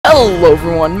Hello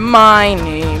everyone, my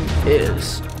name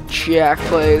is Jack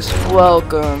Plays.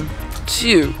 Welcome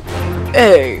to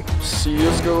a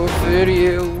CSGO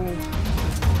video.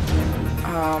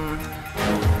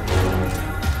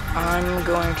 I'm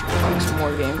going to be playing some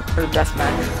more game, or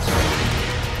deathmatch.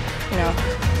 You know,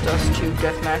 Dust 2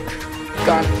 deathmatch.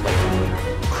 Gotten like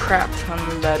crap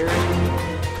ton better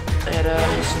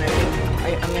at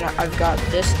sniping. I mean, I've got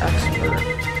this expert.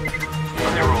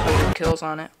 100 kills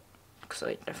on it. Because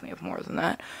I definitely have more than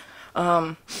that.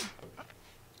 Oh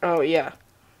yeah.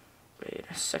 Wait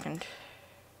a second.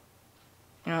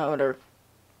 You know, whatever.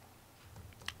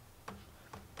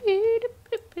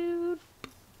 You're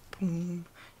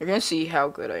gonna see how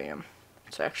good I am.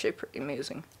 It's actually pretty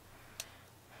amazing.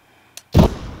 Oh,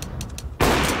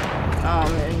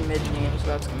 I'm in mid-game, so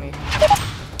that's gonna be...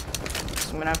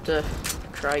 So I'm gonna have to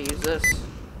try use this.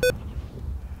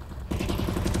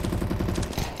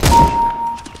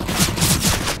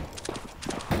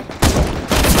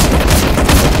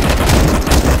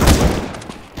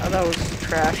 Oh, that was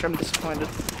trash. I'm disappointed.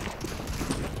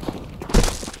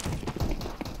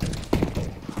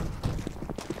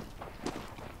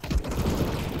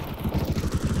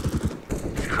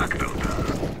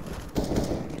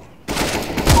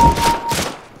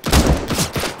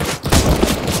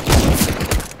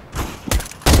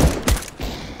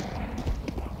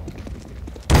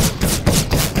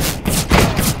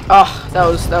 Oh, that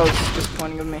was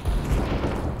disappointing of me.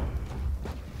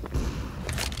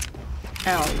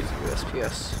 I'll use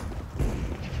USPS.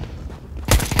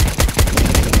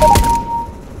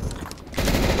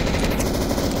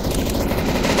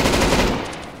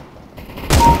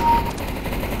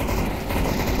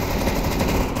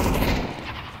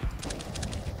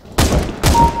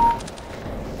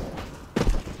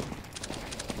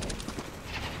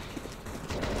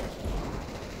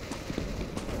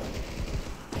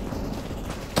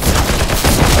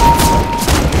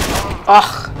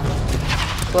 Ugh,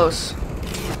 close.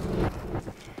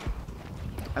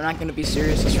 I'm not gonna be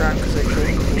serious this round because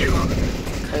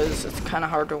it's kind of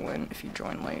hard to win if you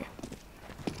join late.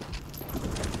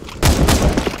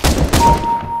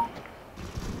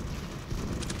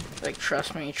 Like,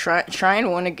 trust me, try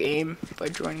and win a game by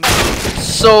joining late.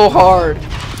 It's so hard.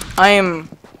 I am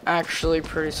actually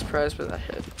pretty surprised by that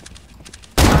hit.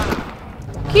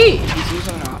 Key, he's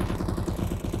using that.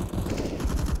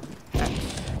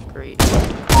 Great.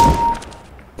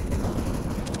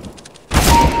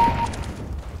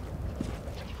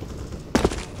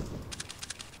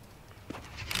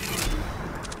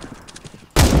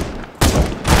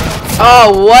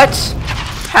 Oh, what?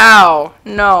 How?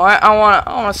 No, I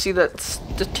wanna see that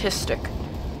statistic.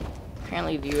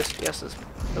 Apparently the USPS is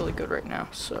really good right now,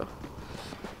 so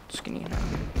just gonna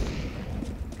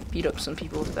beat up some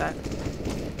people with that.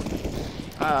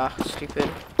 Stupid.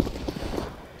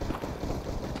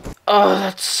 Oh,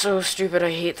 that's so stupid.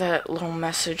 I hate that little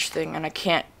message thing, and I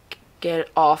can't get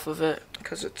off of it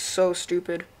because it's so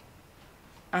stupid.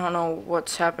 I don't know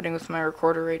what's happening with my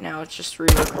recorder right now. It's just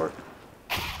re-record.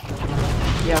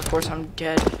 Yeah, of course I'm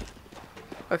dead.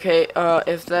 Okay,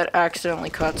 if that accidentally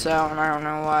cuts out, and I don't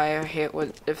know why, I hate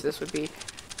if this would be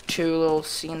two little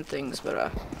scene things,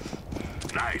 but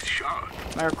nice shot.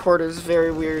 My recorder is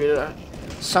very weird. It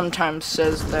sometimes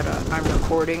says that I'm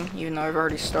recording, even though I've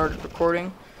already started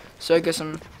recording. So I guess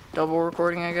I'm double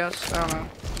recording, I guess. I don't know.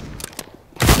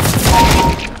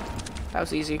 That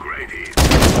was easy.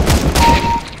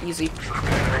 Easy.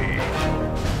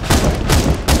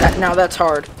 Now that's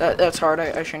hard. That's hard.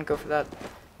 I shouldn't go for that.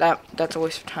 That's a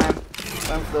waste of time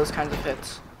going for those kinds of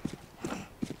hits.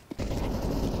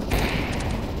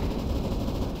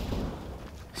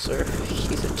 Sir,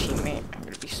 he's a teammate. I'm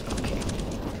gonna be smoking.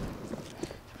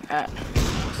 That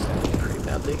pretty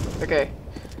badly. Okay.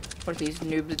 What are these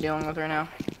noobs dealing with right now?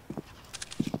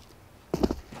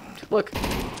 Look,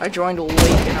 I joined late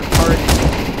and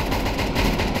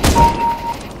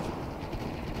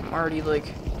I'm already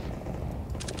like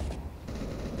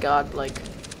godlike.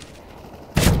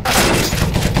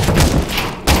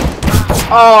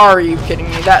 Oh, are you kidding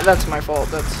me? That's my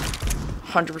fault. That's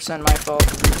 100% my fault.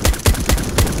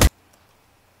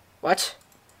 What?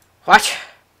 What?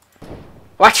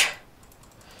 What?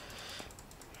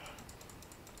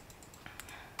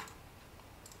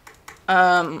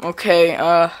 Okay,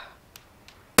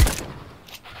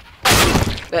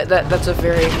 that's a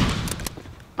very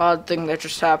odd thing that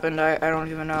just happened. I don't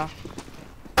even know.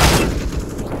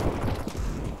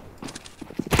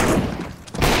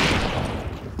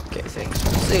 Okay, thanks.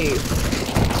 Save.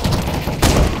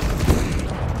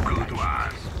 Good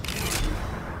one.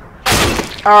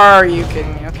 Are you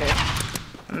kidding me? Okay.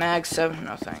 Mag 7,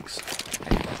 no thanks.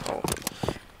 Oh.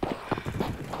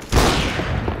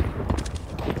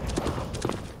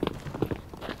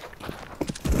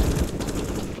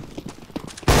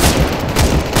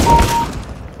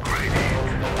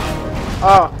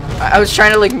 Oh, I was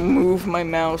trying to like move my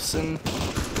mouse and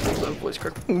voice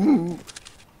crack. Ooh.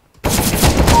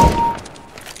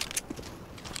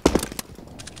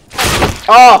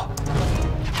 Oh!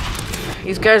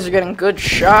 These guys are getting good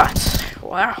shots.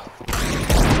 Wow.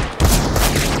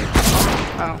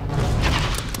 Oh.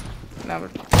 Never.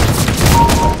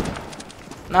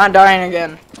 Not dying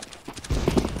again.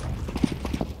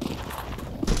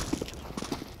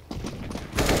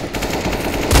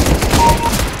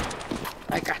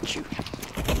 I got you.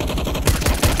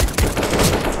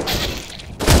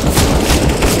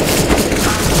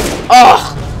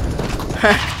 Oh!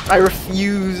 I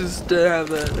refuse to have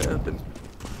that happen.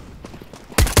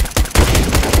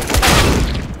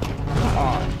 Come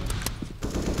on.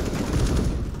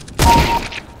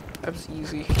 That was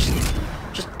easy.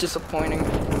 Just disappointing.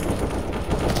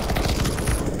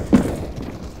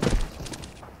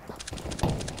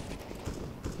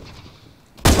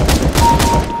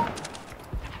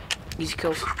 Easy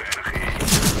kills. Of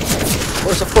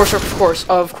course, of course,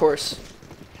 of course.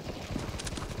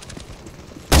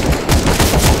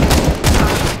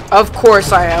 Of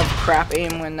course I have crap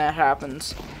aim when that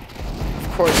happens.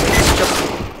 Of course, it's just...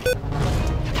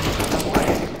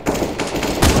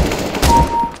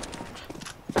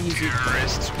 Easy.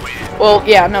 Well,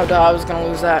 yeah, no duh, I was gonna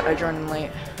lose that. I joined in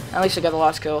late. At least I got the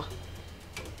last kill.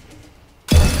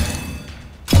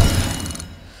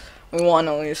 We won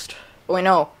at least. Oh, wait,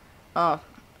 no.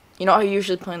 You know how I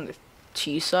usually play on the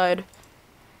T side?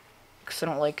 Because I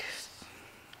don't like...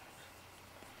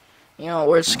 You know,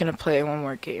 we're just gonna play one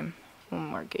more game. One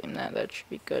more game, that should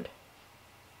be good.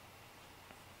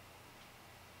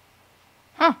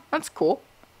 Huh, that's cool.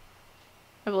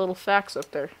 I have a little fax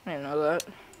up there. I didn't know that.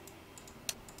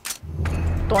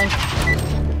 Doink.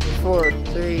 4,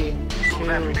 3, 2,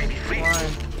 1.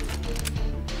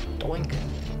 Doink.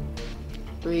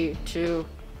 3, 2,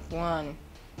 1.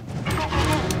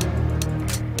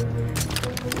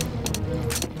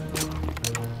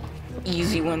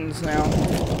 Easy wins now.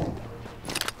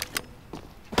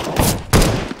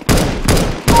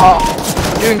 Oh,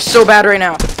 I'm doing so bad right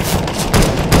now.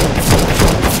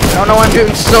 I don't know why I'm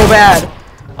doing so bad.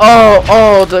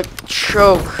 Oh, the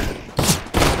choke.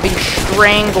 Being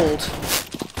strangled.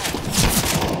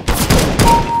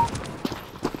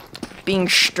 Being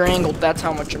strangled, that's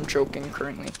how much I'm choking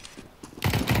currently.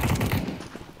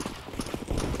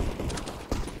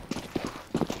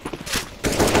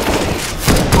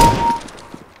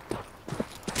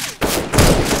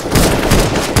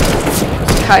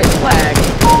 High flag.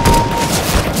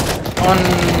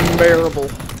 Unbearable.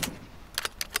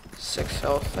 6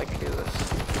 health, I can do this.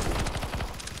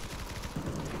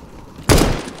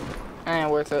 Ain't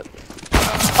worth it.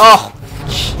 Oh!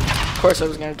 Of course I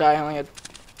was gonna die, I only had...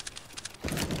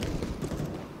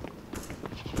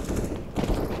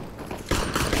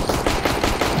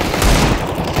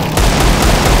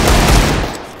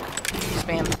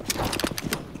 Spam.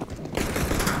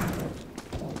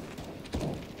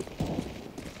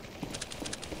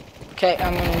 Okay,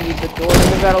 I'm gonna need the door to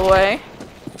move out of the way.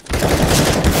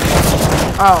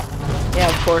 Oh, yeah,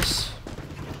 of course.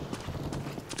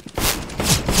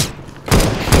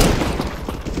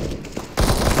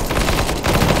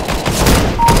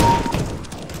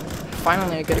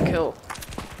 Finally, I get a kill.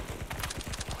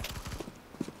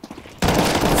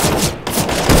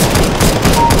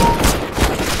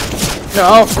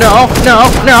 No, no, no,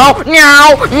 no,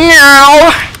 no,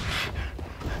 no!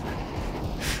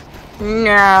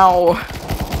 No.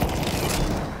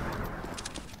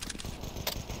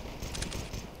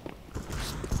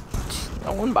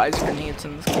 No one buys grenades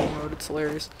in this game mode, it's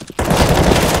hilarious.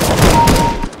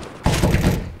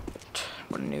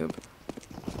 What a noob.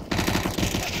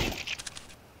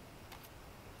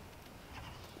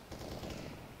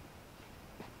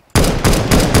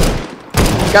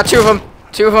 Got 2 of them.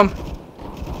 2 of them.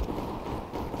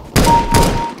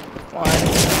 1.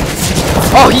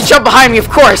 Oh, he jumped behind me, of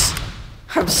course!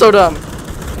 I'm so dumb.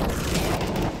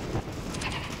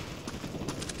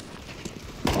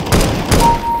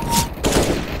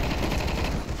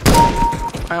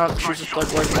 I don't choose a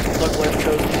thug life. Thug life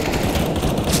chose me.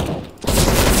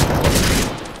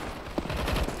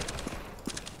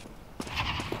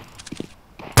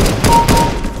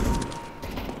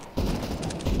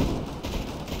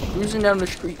 Cruising down the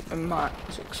street, I'm not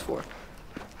 6'4".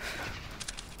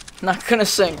 Not gonna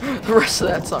sing the rest of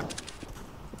that song.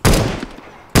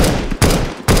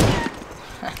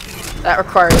 That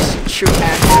requires true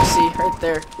accuracy right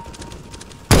there.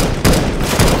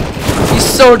 He's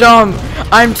so dumb.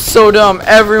 I'm so dumb.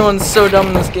 Everyone's so dumb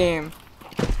in this game.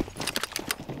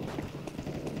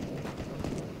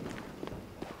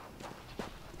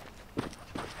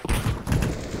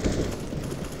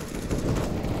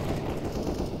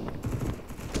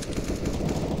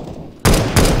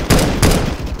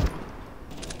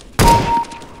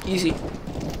 Easy.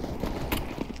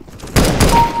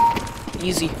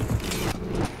 Easy.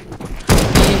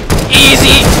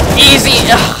 Easy! Easy!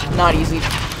 Ugh, not easy.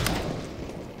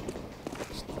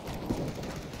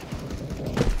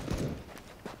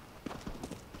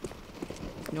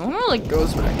 No one really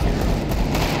goes back here.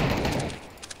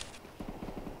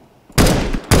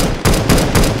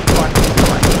 Come on, come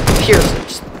on. Pierce it.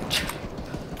 Just...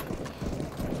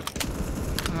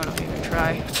 I'm gonna even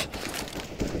try.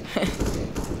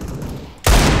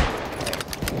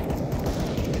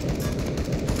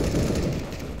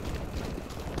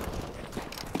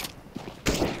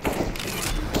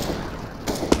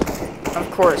 Of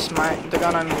course, the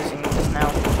gun I'm using is now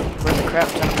worth a crap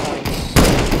ton of points.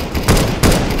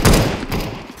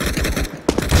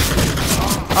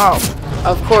 Oh,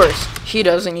 of course, he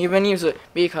doesn't even use it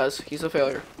because he's a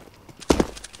failure.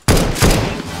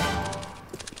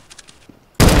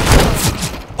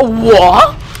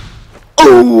 What?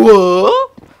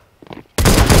 What?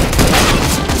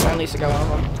 At least I got one of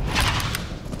them.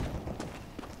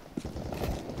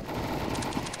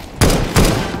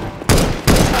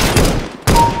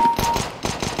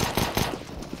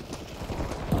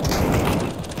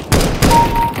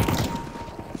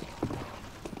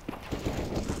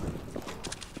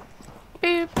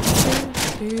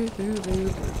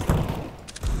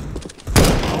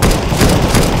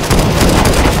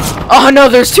 Oh no,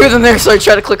 there's two of them there, so I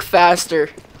try to click faster.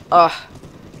 Ugh.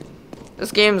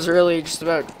 This game's really just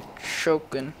about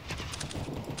choking.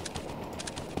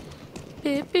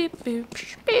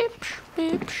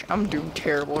 I'm doing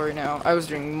terrible right now. I was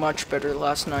doing much better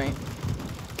last night.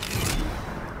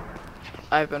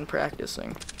 I've been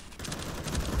practicing.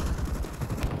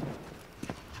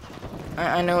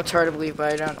 I know it's hard to believe,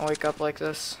 but I don't wake up like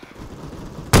this.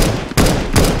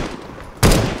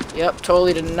 Yep,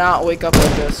 totally did not wake up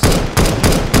like this.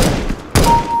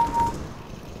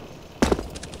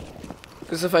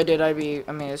 Because if I did, I'd be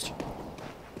amazed.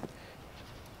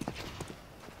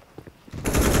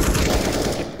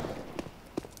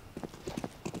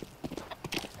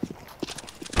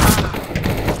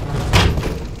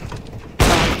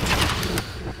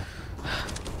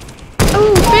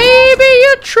 Oh, baby,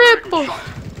 you triple!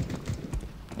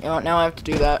 You know what, now I have to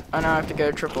do that. I now have to get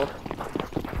a triple.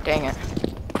 Dang it.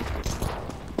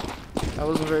 That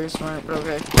wasn't very smart, but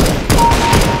okay.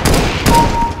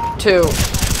 2.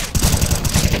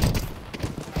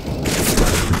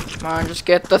 Come on, just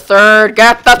get the third!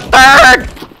 Get the third!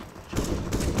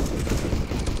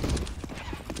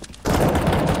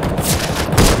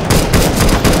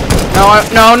 No,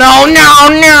 no, no,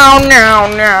 no, no,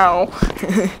 no!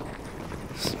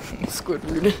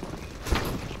 Squidward.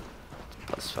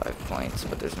 Plus 5 points,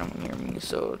 but there's no one near me,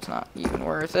 so it's not even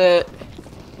worth it.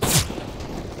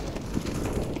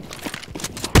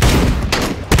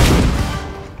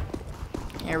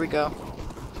 Here we go.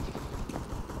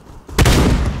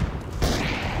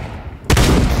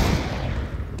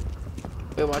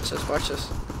 Wait, watch this, watch this.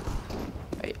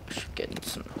 Wait, I should get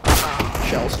some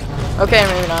shells. Okay,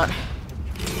 maybe not.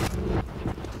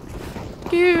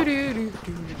 He's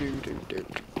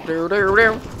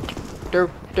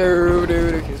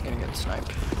gonna get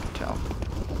sniped. Tell.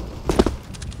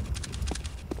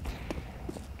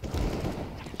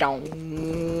 Down,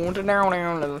 down, down.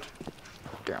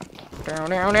 Down, down,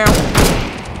 down, down.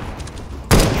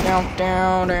 Down,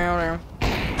 down, down, down.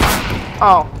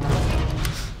 Oh.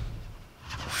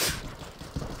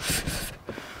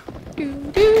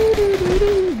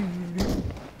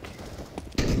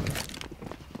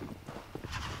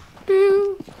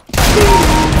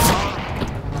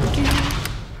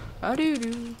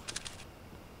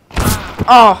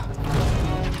 Oh.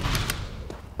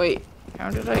 Wait, how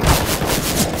did I?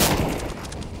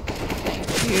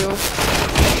 Thank you.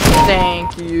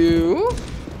 Thank you.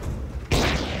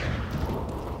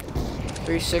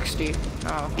 360.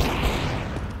 No.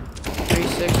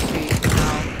 360. No.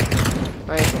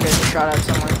 Wait, I think I just shot out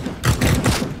somewhere.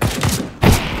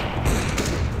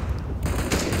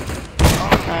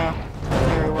 Oh,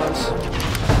 there he was.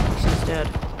 He's dead.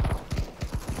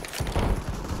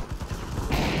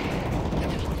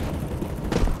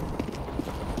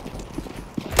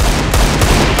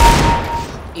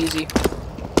 Easy.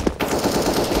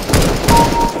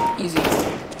 Easy.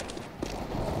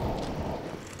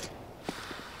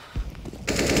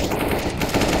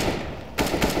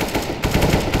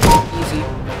 Easy.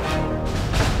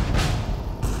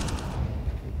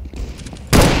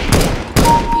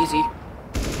 Easy.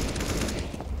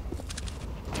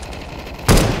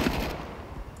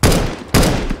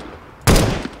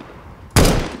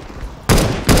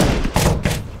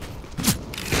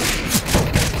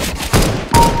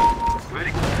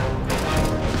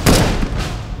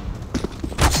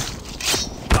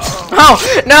 No!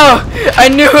 No! I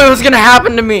knew it was gonna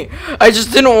happen to me. I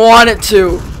just didn't want it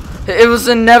to. It was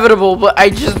inevitable, but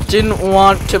I just didn't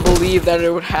want to believe that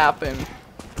it would happen.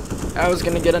 I was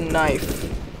gonna get a knife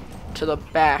to the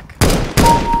back.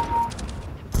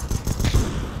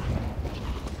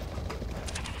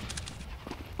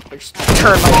 I just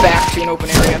turned my back to an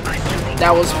open area.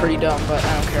 That was pretty dumb, but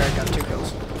I don't care. I got 2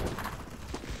 kills.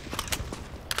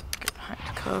 Get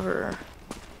behind cover.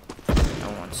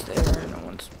 No one's there. No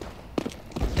one's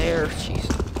there. Jeez.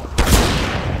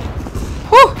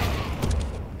 Whew!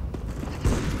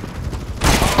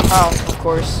 Oh, of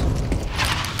course.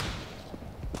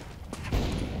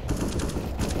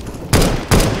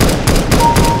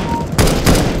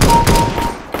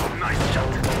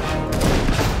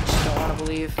 Just don't want to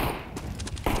believe.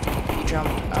 He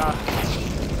jumped.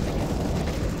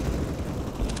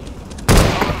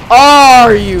 Oh,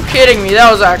 are you kidding me?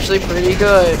 That was actually pretty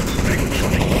good.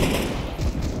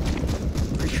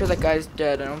 Pretty sure that guy's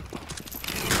dead. There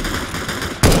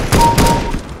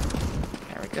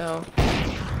we go.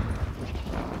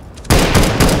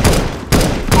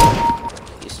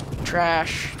 He's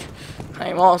trash.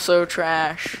 I'm also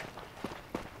trash.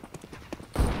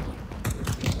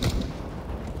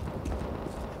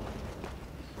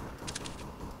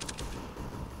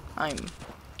 I'm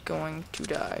going to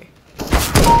die.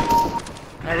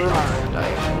 Never mind, I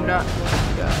am not going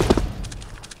to die.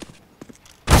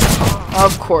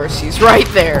 Of course, he's right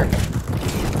there.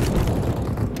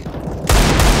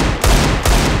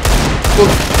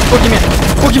 Boogeyman!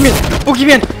 Boogeyman!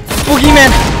 Boogeyman!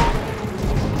 Boogeyman!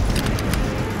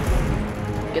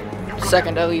 Get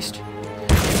second at least.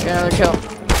 Get another kill.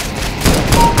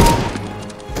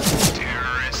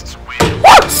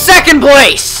 Woo! Second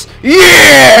place!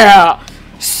 Yeah!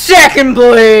 Second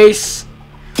place!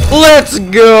 Let's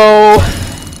go!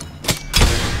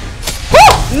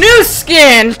 Woo! New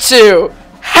skin too!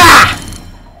 Ha!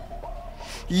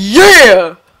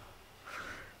 Yeah!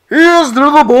 Here's to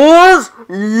the boys!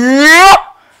 Yeah!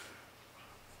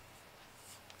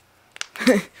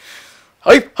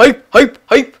 Hype, hype, hype,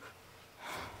 hype!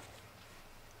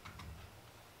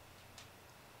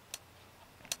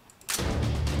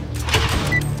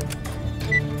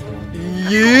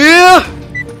 Yeah!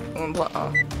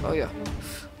 Oh yeah.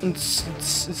 We will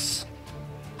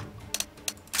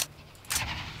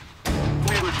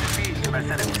defeat the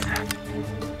mercenaries.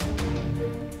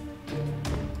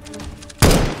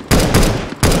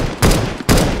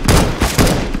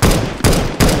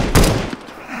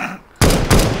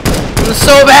 It was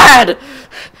so bad!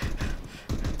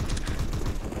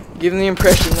 Give him the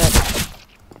impression that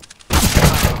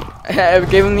I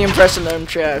gave him the impression that I'm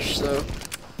trash, so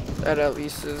that at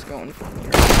least is going for me.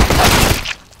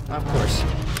 Of course.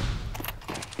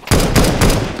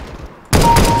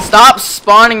 Stop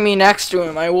spawning me next to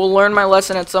him. I will learn my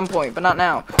lesson at some point, but not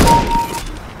now.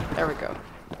 There we go.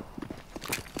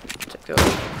 Take those.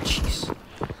 Jeez.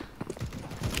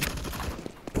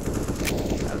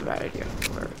 That was a bad idea.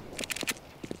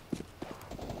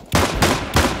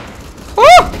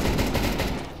 Woo!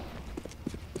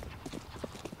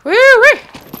 Woo-wee!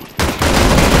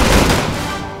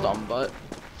 Dumb butt.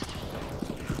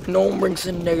 No one brings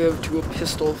a negative to a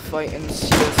pistol fight in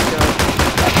CSGO.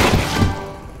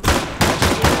 That's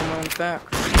just a well-known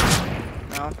fact.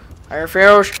 No. Higher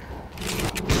fish!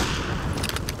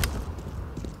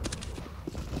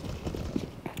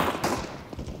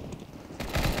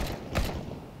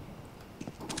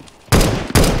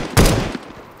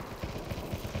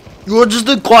 You're just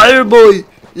a choir boy!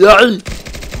 Yeah!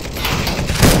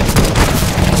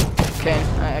 Okay,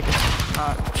 I guess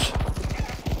not.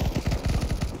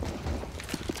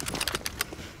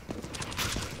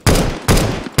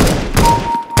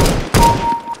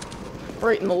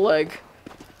 Right in the leg.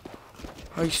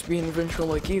 I used to be an adventurer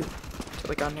like you,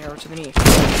 until I got an arrow to the knee.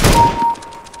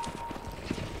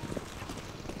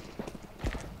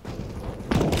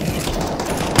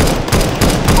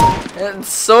 It's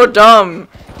so dumb.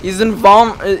 He's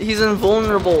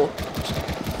invulnerable.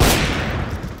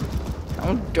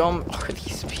 How dumb are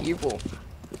these people?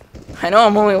 I know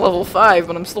I'm only level 5,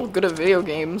 but I'm still good at video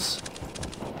games.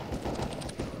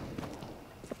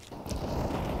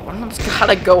 One of them's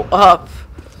gotta go up.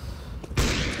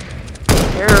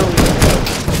 There we go.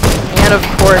 And of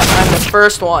course, I'm the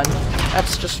first one.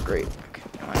 That's just great. Okay,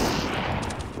 come on.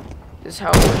 This is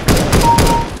how it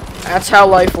works. That's how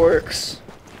life works.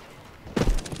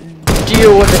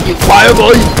 Deal with it, you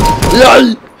fireball!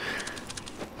 LOL!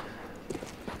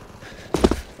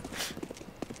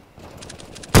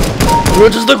 You're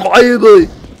just a fireball!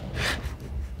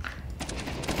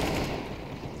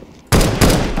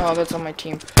 Oh, that's on my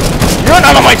team. You're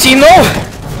not on my team, though!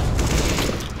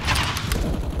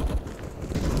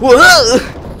 Whoa!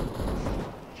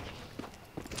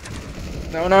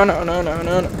 No, no, no, no, no,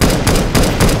 no, no.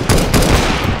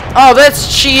 Oh,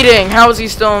 that's cheating! How is he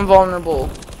still invulnerable?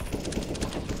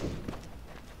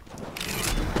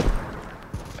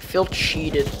 I feel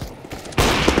cheated.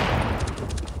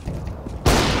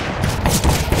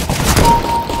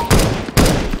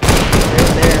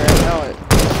 Right there, I know it.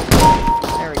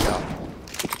 There we go.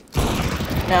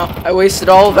 Now, I wasted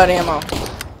all of that ammo.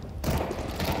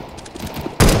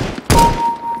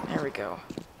 There we go.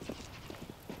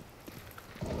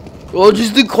 Oh,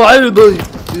 just be quiet, buddy.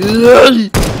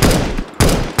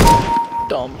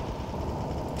 Dumb.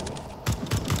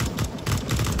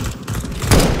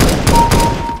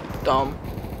 Dumb.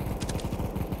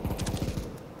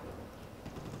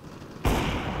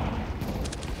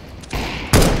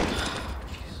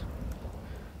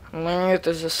 I'm learning that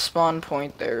there's a spawn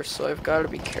point there, so I've got to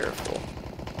be careful.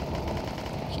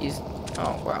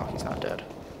 Oh wow, he's not dead.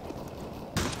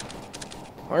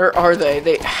 Where are they?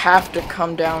 They have to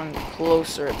come down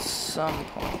closer at some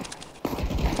point.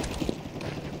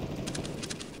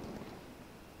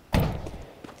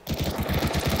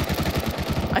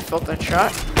 I felt that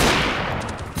shot.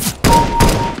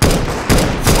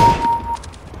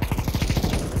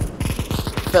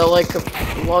 Felt like a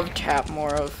love tap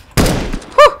more of.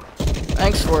 Whew!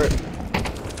 Thanks for it.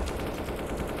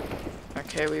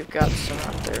 Okay, we've got some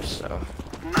up there, so.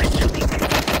 Nice shooting.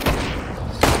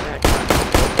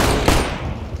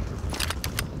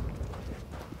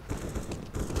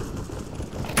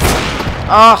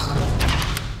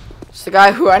 Oh! It's the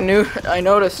guy who I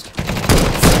noticed.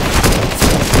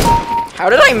 How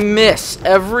did I miss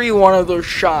every one of those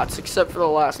shots except for the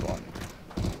last one?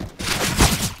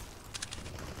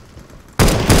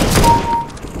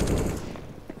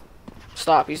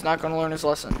 Stop, he's not gonna learn his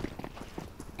lesson.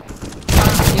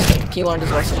 He learned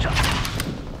his lesson.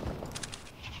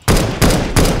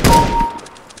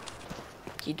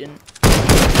 He didn't.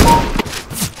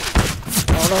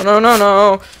 No, no, no, no,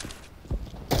 no.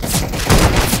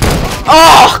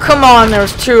 Oh, come on,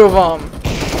 there's two of them.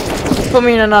 Put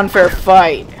me in an unfair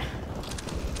fight.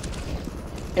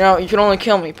 You know, you can only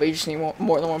kill me, but you just need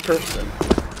more than one person.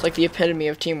 It's like the epitome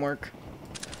of teamwork.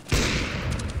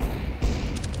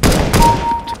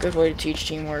 It's a good way to teach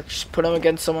teamwork. Just put them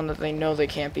against someone that they know they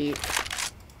can't beat.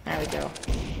 There we go.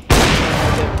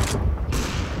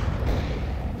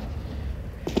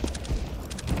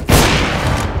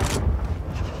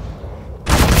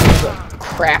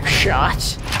 Crap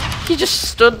shot. He just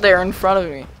stood there in front of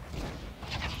me.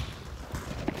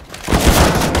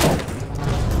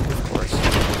 Of course.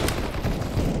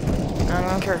 I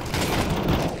don't care.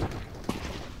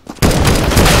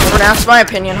 Never asked my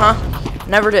opinion, huh?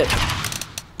 Never did.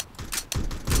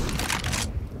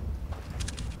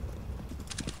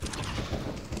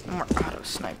 More auto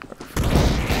sniper.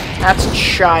 That's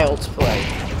child's play.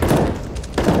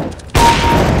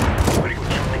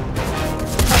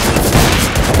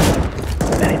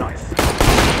 Very nice.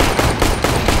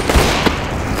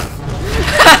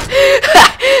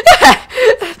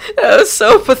 That was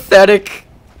so pathetic.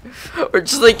 Or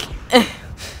just like, it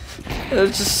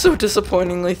was just so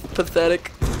disappointingly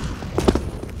pathetic.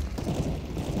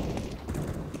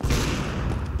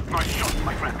 Nice shot,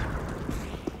 my friend.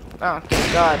 Oh,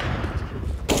 good God.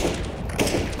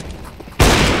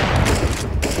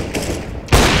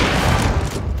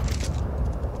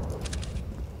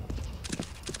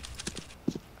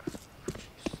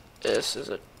 This is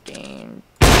a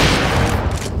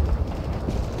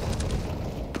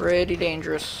pretty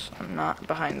dangerous. I'm not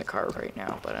behind the car right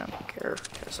now, but I don't care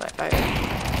because I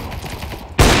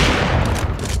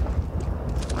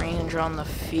range on the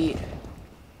feet.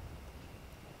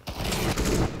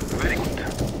 Very good.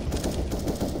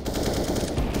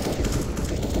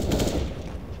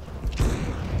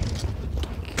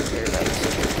 There, that's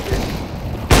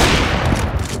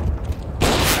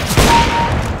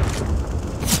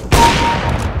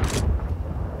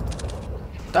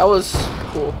that was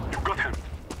cool. You got him.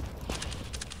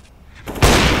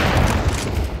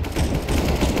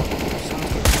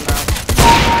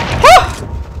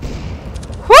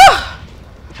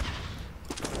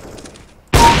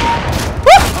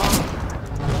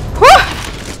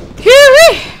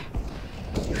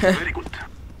 Very good.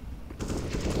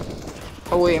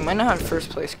 Oh wait, am I not in first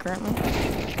place currently?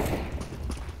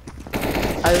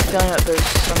 I have a feeling that there's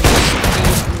some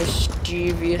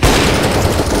mischievous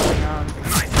going on.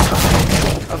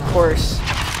 Of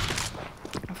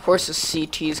course the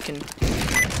CTs can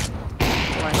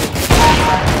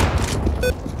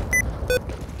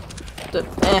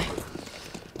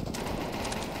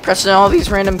pressing all these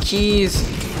random keys.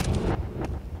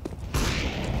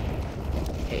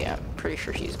 Hey.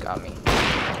 sure he's got me.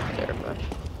 There, bud.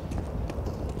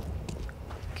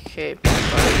 Okay, buddy,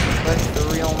 let the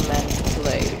real men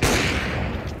play.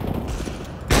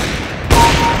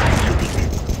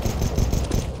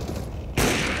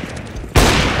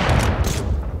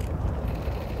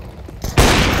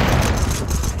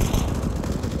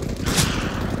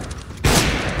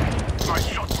 Nice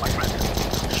shot, my friend.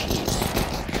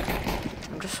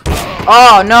 I'm just...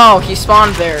 Oh, no! He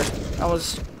spawned there. That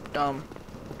was dumb.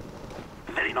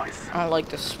 Very nice. I don't like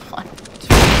this spawn.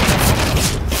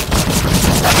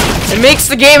 It makes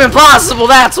the game impossible,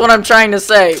 that's what I'm trying to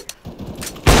say.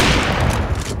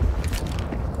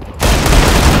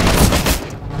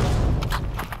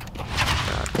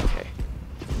 God, okay.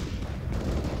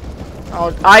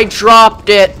 Oh, I dropped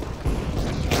it.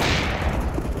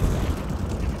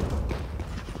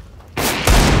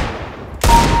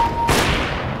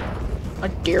 I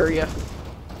dare you.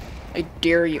 I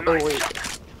dare you. Oh, wait.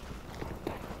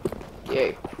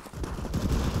 Yay.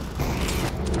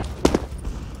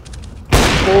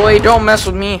 Boy, don't mess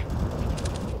with me.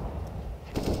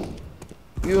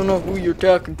 You don't know who you're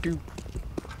talking to.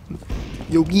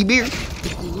 Yogi Bear.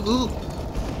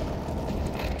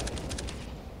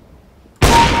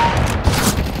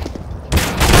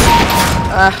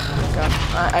 Ah, God.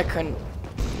 I couldn't.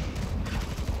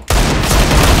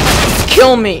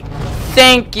 Kill me.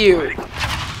 Thank you.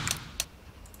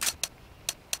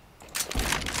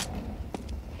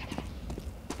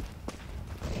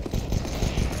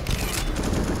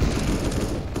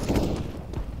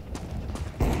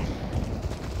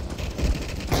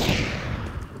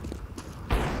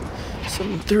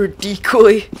 Someone threw a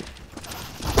decoy.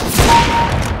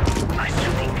 Nice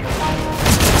shooting.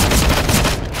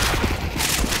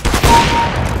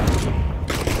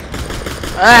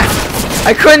 Ah!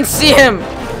 I couldn't see him!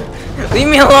 Leave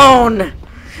me alone!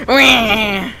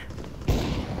 Nice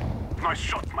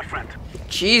shot, my friend.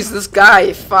 Jeez, this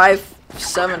guy,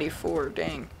 574,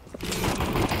 dang.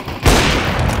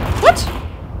 What?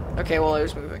 Okay, well, I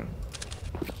was moving.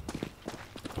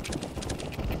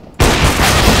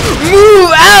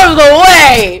 Move out of the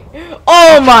way!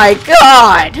 Oh my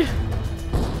god!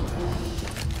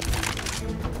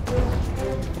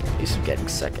 At least I'm getting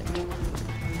second.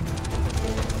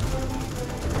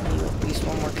 At least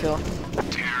one more kill.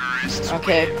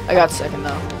 Okay, I got second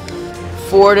though.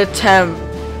 4 to 10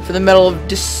 for the Medal of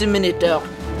Disseminator.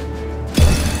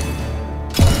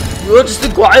 You're just a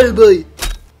quiet boy.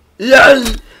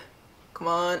 Yes. Come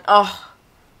on. Oh.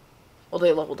 Well,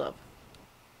 they leveled up.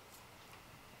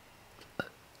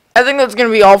 I think that's gonna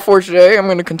be all for today. I'm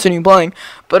gonna continue playing,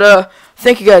 but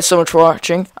thank you guys so much for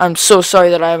watching. I'm so sorry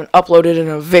that I haven't uploaded in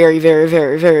a very, very,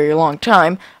 very, very long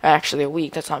time. Actually, a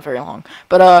week. That's not very long.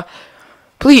 But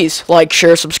please like,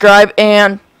 share, subscribe,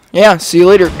 and yeah, see you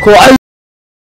later. Cool.